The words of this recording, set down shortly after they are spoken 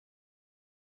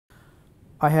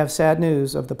I have sad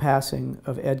news of the passing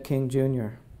of Ed King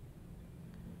Jr.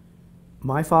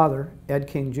 My father, Ed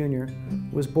King Jr.,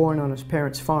 was born on his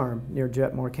parents' farm near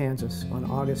Jetmore, Kansas on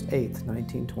August 8,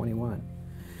 1921.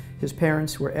 His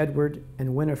parents were Edward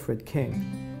and Winifred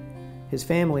King. His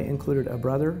family included a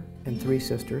brother and 3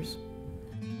 sisters.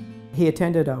 He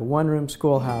attended a one-room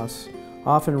schoolhouse,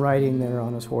 often riding there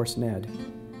on his horse Ned.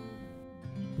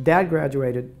 Dad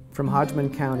graduated from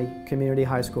Hodgman County Community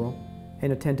High School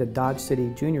and attended Dodge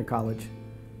City Junior College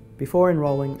before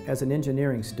enrolling as an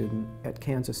engineering student at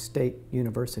Kansas State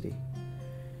University.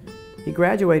 He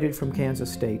graduated from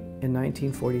Kansas State in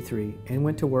 1943 and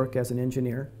went to work as an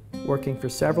engineer, working for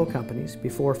several companies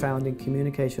before founding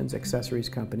Communications Accessories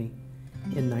Company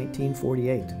in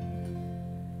 1948.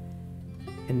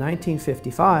 In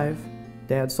 1955,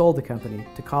 Dad sold the company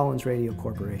to Collins Radio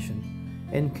Corporation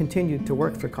and continued to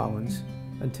work for Collins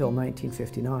until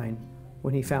 1959,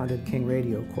 when he founded King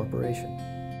Radio Corporation.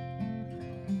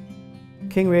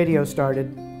 King Radio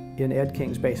started in Ed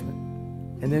King's basement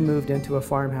and then moved into a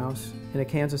farmhouse in a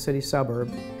Kansas City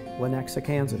suburb, Lenexa,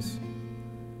 Kansas.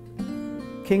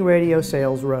 King Radio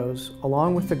sales rose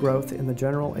along with the growth in the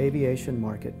general aviation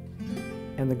market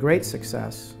and the great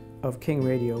success of King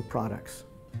Radio products.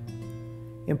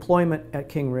 Employment at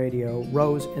King Radio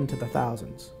rose into the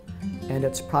thousands, and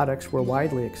its products were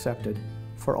widely accepted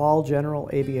for all general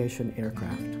aviation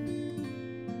aircraft.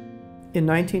 In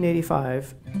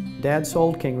 1985, Dad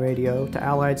sold King Radio to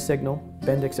Allied Signal,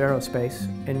 Bendix Aerospace,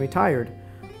 and retired,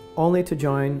 only to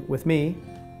join with me,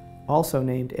 also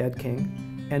named Ed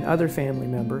King, and other family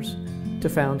members to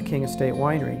found King Estate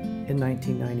Winery in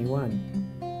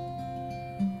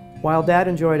 1991. While Dad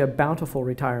enjoyed a bountiful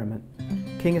retirement,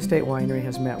 King Estate Winery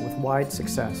has met with wide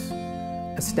success,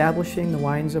 establishing the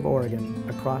wines of Oregon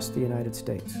across the United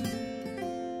States.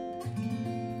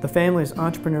 The family's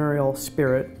entrepreneurial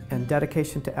spirit and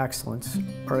dedication to excellence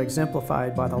are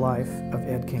exemplified by the life of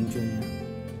Ed King Jr.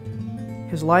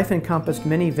 His life encompassed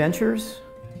many ventures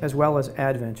as well as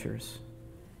adventures.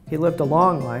 He lived a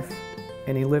long life,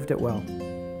 and he lived it well.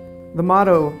 The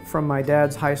motto from my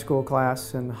dad's high school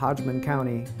class in Hodgman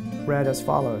County read as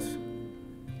follows: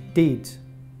 "Deeds,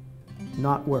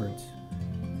 not words."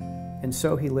 And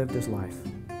so he lived his life.